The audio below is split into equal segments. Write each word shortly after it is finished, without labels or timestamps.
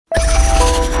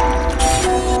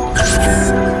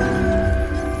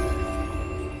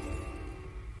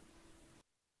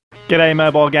G'day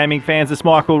mobile gaming fans, it's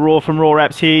Michael Raw from ROHR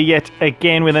APPS here yet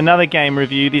again with another game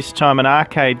review, this time an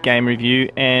arcade game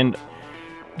review, and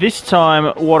this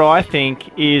time what I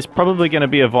think is probably going to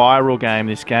be a viral game,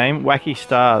 this game, Wacky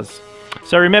Stars.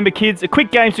 So remember kids, a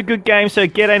quick game's a good game, so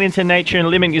get out into nature and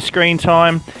limit your screen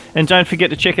time, and don't forget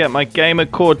to check out my Gamer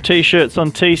Cord t-shirts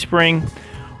on Teespring.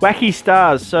 Wacky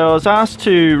Stars. So I was asked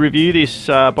to review this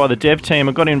by the dev team.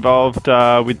 I got involved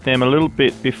with them a little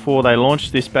bit before they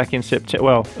launched this back in September,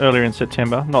 well, earlier in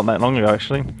September, not that long ago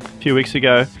actually, a few weeks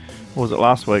ago, or was it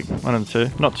last week? One of the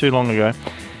two, not too long ago.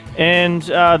 And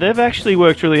they've actually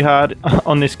worked really hard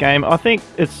on this game. I think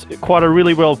it's quite a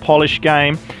really well polished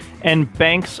game and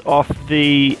banks off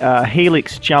the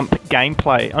Helix jump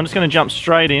gameplay. I'm just going to jump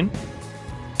straight in.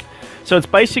 So it's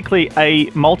basically a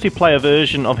multiplayer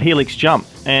version of Helix Jump,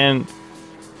 and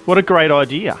what a great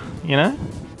idea, you know?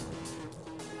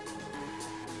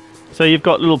 So you've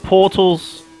got little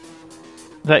portals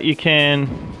that you can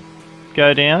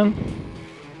go down.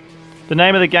 The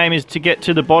name of the game is to get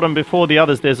to the bottom before the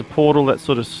others. There's a portal that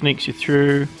sort of sneaks you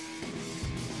through,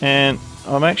 and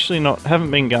I'm actually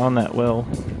haven't been going that well.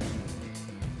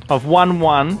 I've won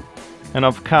one, and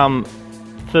I've come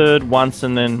third once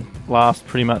and then last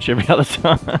pretty much every other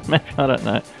time. Maybe, I don't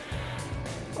know.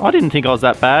 I didn't think I was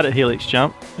that bad at Helix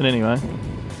Jump, but anyway.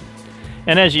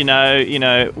 And as you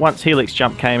know, once Helix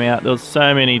Jump came out, there was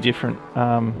so many different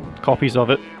copies of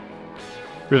it.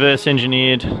 Reverse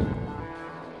engineered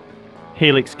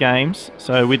Helix games,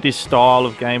 so with this style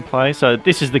of gameplay. So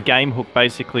this is the game hook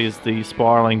basically, is the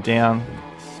spiraling down,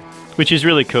 which is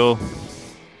really cool.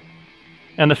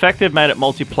 And the fact they've made it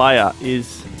multiplayer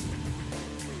is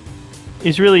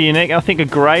really unique. I think a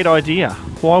great idea.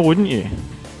 Why wouldn't you?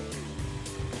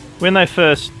 When they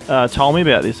first told me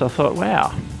about this, I thought, wow,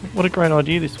 what a great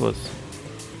idea this was.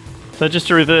 So just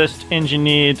a reverse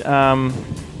engineered on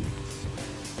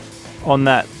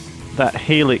that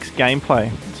Helix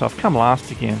gameplay. So I've come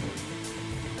last again.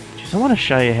 Jeez, I want to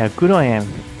show you how good I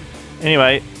am.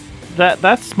 Anyway,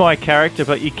 that's my character,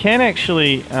 but you can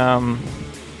actually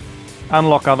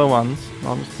unlock other ones.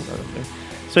 I'll just put that up there.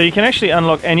 So you can actually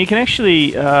unlock, and you can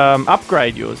actually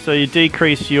upgrade yours. So you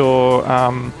decrease your,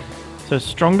 so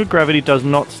stronger gravity does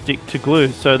not stick to glue.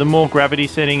 So the more gravity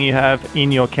setting you have in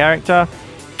your character,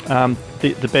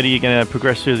 the better you're going to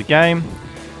progress through the game.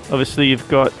 Obviously you've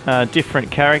got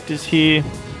different characters here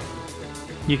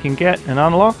you can get and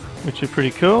unlock, which are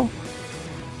pretty cool.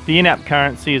 The in-app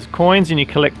currency is coins, and you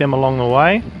collect them along the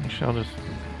way. Actually, I'll just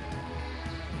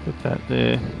put that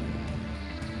there.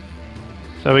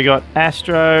 So we got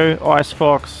Astro, Ice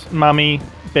Fox, Mummy,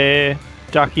 Bear,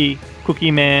 Ducky, Cookie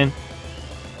Man,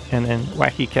 and then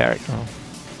Wacky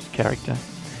character.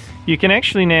 You can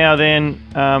actually now then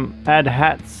add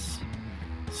hats,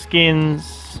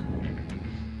 skins,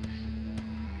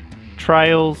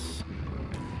 trails.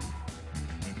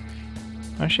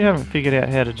 I actually haven't figured out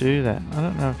how to do that. I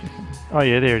don't know if you can. Oh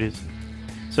yeah, there it is.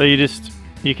 So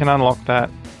you can unlock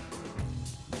that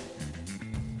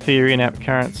for your in-app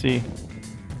currency.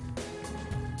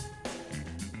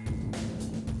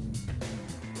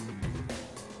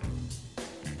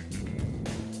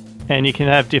 And you can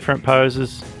have different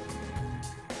poses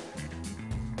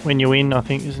when you win, I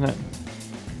think, isn't it?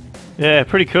 Yeah,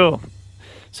 pretty cool.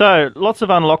 So, lots of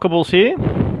unlockables here.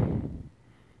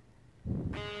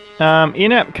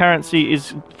 In-app currency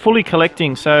is fully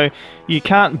collecting, so you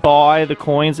can't buy the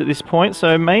coins at this point.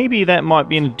 So maybe that might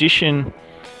be an addition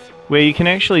where you can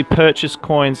actually purchase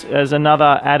coins as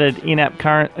another added in-app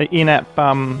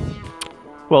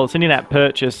well, it's an in-app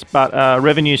purchase, but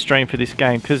revenue stream for this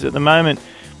game, because at the moment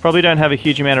probably don't have a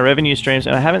huge amount of revenue streams,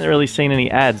 and I haven't really seen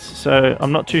any ads, so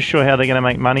I'm not too sure how they're going to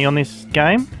make money on this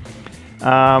game.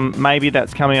 Maybe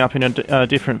that's coming up in a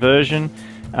different version,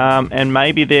 and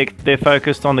maybe they're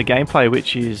focused on the gameplay,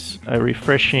 which is a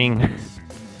refreshing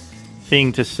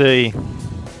thing to see.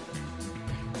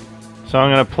 So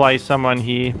I'm going to play someone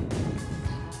here.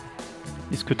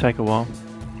 This could take a while.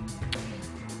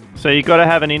 So you've got to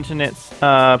have an internet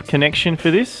connection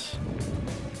for this.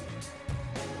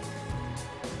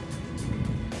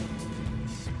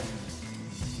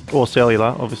 Or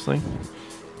cellular, obviously.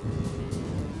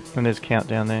 And there's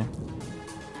countdown there.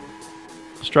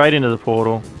 Straight into the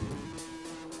portal.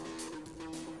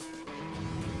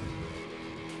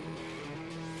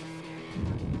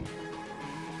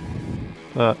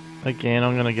 But again,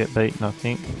 I'm going to get beaten, I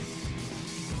think.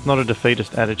 Not a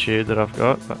defeatist attitude that I've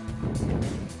got, but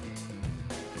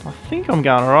I think I'm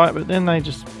going alright, but then they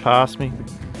just pass me.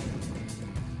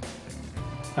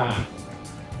 Ah.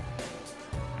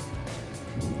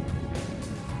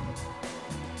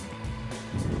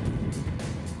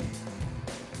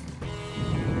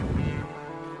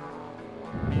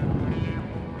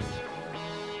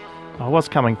 was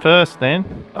coming first then.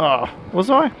 Oh, was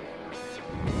I? I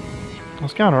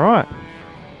was going alright.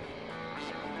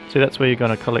 See, that's where you're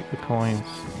going to collect the coins.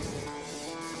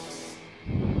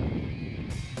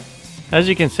 As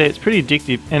you can see, it's pretty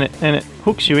addictive, and it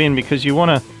hooks you in because you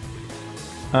want to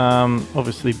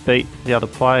obviously beat the other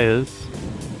players.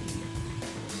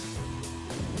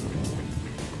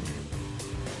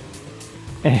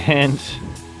 And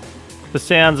the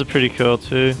sounds are pretty cool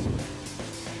too.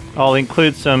 I'll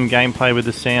include some gameplay with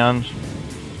the sound.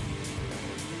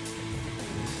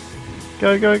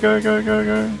 Go, go, go, go, go,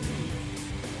 go.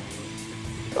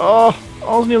 Oh,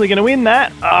 I was nearly going to win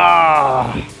that.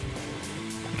 Ah,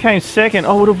 I came second.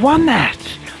 I would have won that.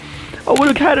 I would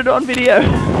have had it on video.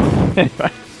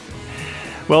 Anyway,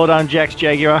 well done, Jax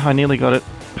Jaguar. I nearly got it.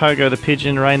 Pogo the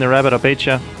pigeon, Rain the rabbit. I beat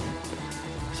you.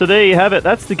 So there you have it.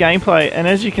 That's the gameplay, and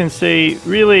as you can see,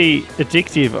 really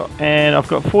addictive. And I've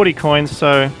got 40 coins,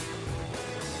 so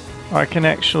I can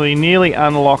actually nearly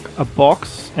unlock a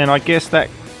box, and I guess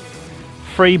that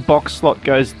free box slot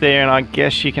goes there, and I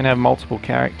guess you can have multiple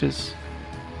characters.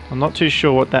 I'm not too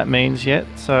sure what that means yet,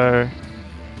 so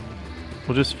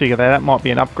we'll just figure that out. Might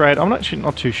be an upgrade. I'm actually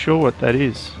not too sure what that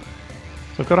is.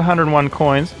 So I've got 101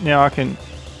 coins. Now I can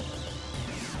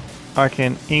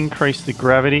increase the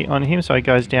gravity on him so he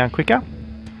goes down quicker.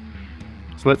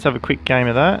 So let's have a quick game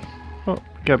of that. Oh,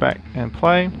 go back and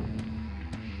play.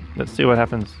 Let's see what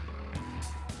happens.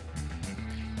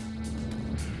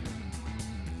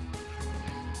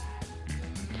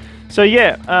 So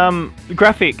yeah, the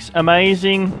graphics,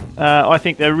 amazing. I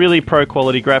think they're really pro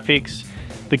quality graphics.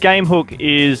 The game hook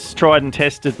is tried and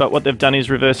tested, but what they've done is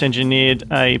reverse engineered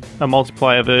a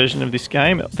multiplayer version of this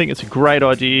game. I think it's a great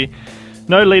idea.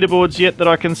 No leaderboards yet that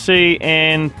I can see,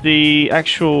 and the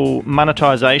actual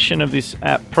monetization of this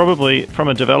app probably from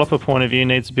a developer point of view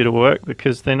needs a bit of work,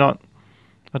 because they're not,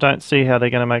 I don't see how they're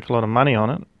going to make a lot of money on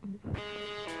it.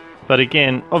 But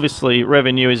again, obviously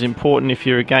revenue is important if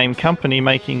you're a game company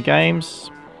making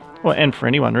games, well, and for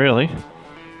anyone really,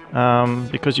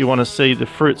 because you want to see the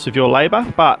fruits of your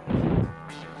labor. But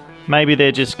maybe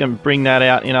they're just going to bring that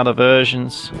out in other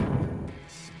versions,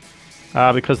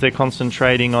 because they're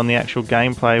concentrating on the actual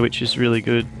gameplay, which is really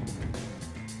good.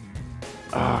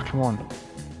 Oh, come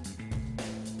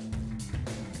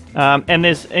on.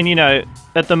 And you know,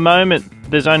 at the moment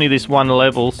there's only this one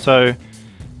level, so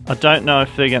I don't know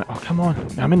if they're gonna... Oh, come on.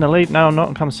 I'm in the lead. No, I'm not.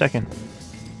 I'm coming second.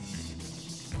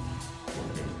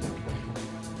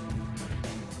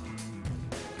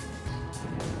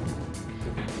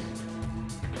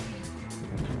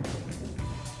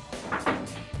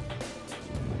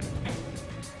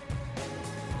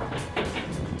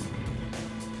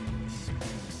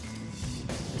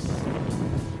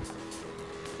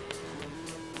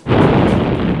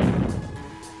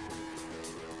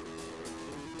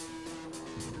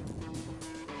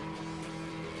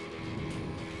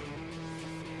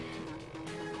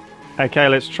 Okay,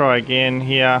 let's try again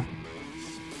here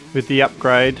with the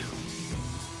upgrade.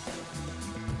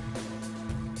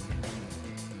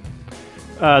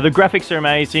 The graphics are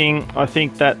amazing. I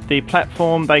think that the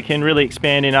platform, they can really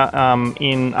expand in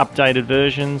updated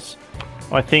versions.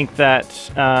 I think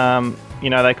that you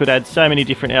know, they could add so many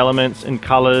different elements and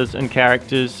colors and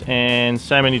characters and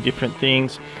so many different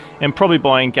things, and probably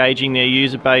by engaging their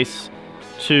user base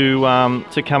to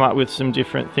come up with some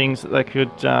different things that they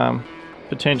could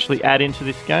potentially add into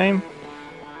this game.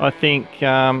 I think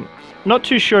not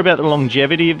too sure about the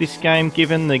longevity of this game,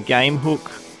 given the game hook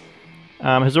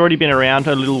has already been around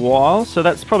for a little while, so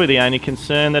that's probably the only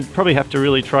concern. They'd probably have to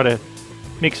really try to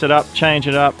mix it up, change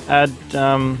it up, add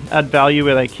value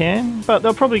where they can, but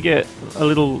they'll probably get a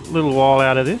little while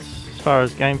out of this as far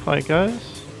as gameplay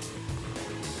goes.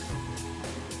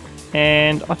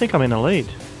 And I think I'm in the lead.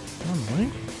 I'm in the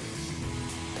lead.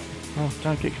 Oh,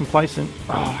 don't get complacent.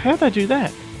 Oh, how'd they do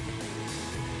that?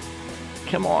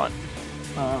 Come on.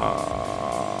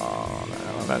 Oh, no,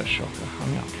 I've had a shocker.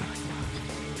 I'm not coming.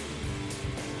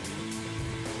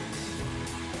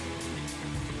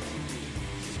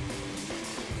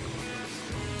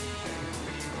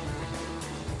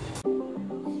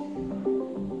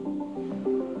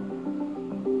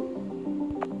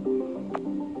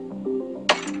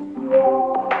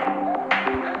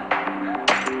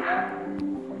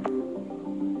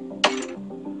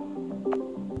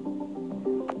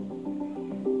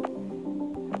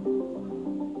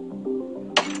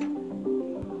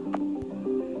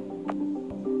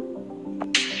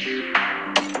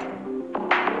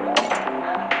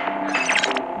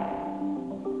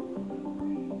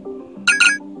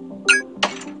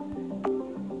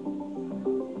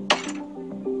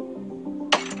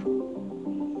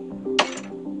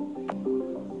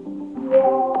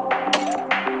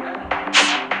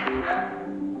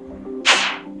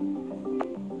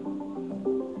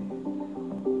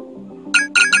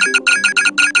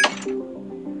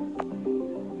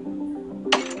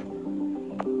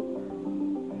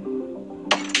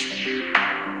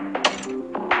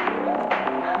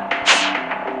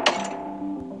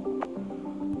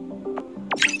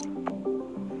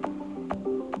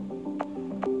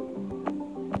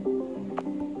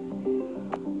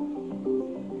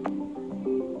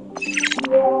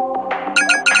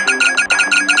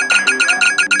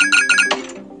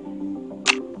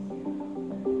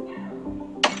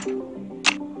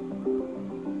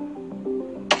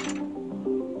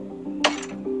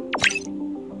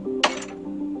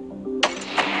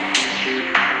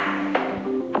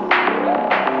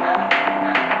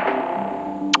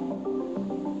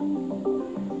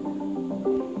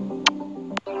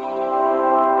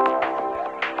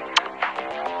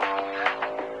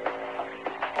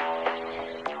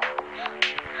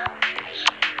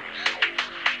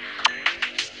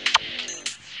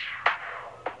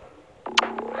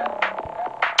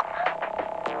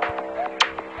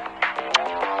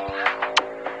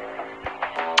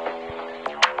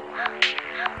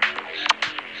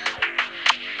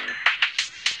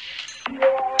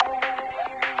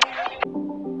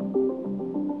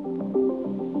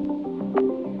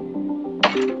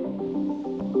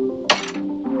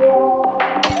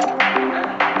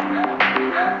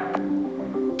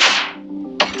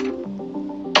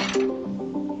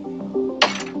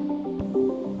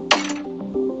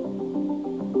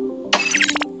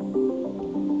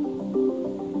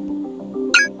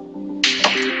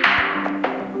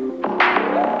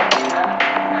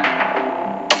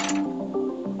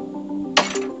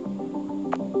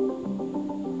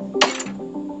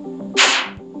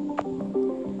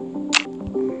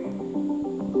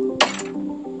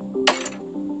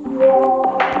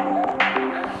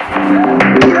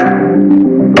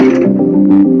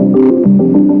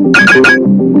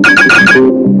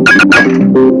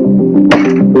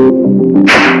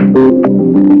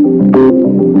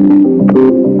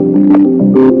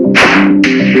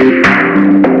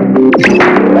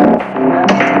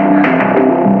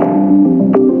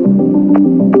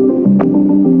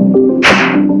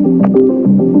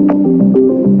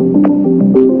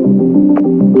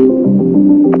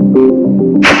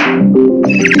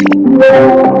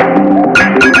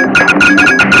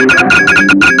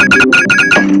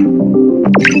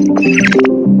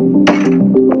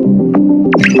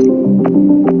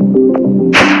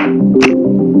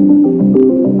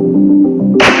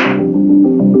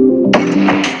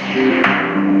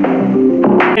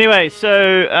 Anyway,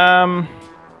 so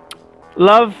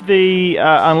love the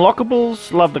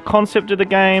unlockables, love the concept of the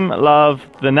game, love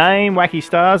the name, Wacky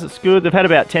Stars. It's good. They've had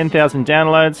about 10,000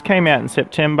 downloads. Came out in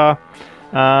September.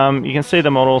 You can see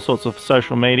them on all sorts of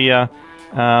social media.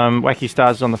 Wacky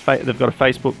Stars is on they've got a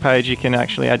Facebook page you can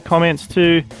actually add comments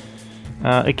to.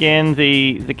 Again,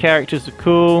 the characters are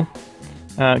cool.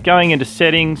 Going into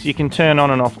settings, you can turn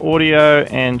on and off audio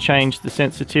and change the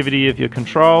sensitivity of your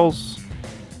controls.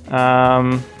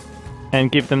 And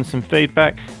give them some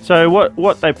feedback. So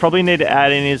what they probably need to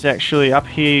add in is actually up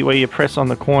here where you press on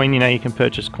the coin, you know, you can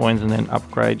purchase coins and then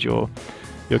upgrade your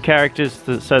characters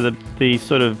so the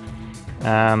sort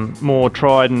of more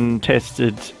tried and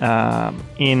tested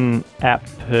in-app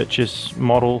purchase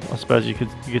model, I suppose you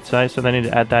could say. So they need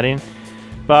to add that in.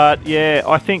 But yeah,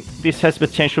 I think this has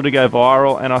potential to go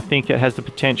viral, and I think it has the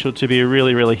potential to be a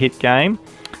really, really hit game.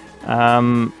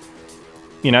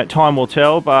 You know, time will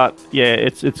tell, but yeah,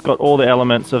 it's got all the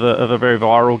elements of a very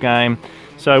viral game.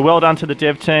 So well done to the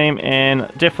dev team, and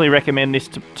definitely recommend this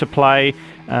to play.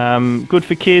 Good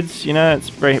for kids, you know, it's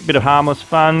a bit of harmless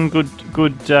fun, good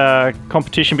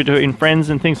competition between friends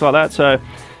and things like that. So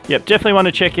yep, definitely want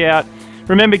to check out.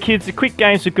 Remember kids, the quick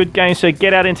games are good games, so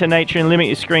get out into nature and limit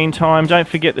your screen time. Don't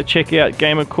forget to check out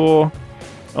GamerCore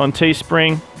on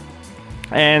Teespring,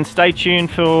 and stay tuned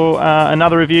for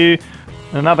another review.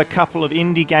 Another couple of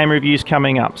indie game reviews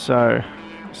coming up, so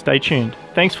stay tuned.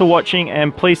 Thanks for watching,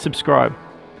 and please subscribe.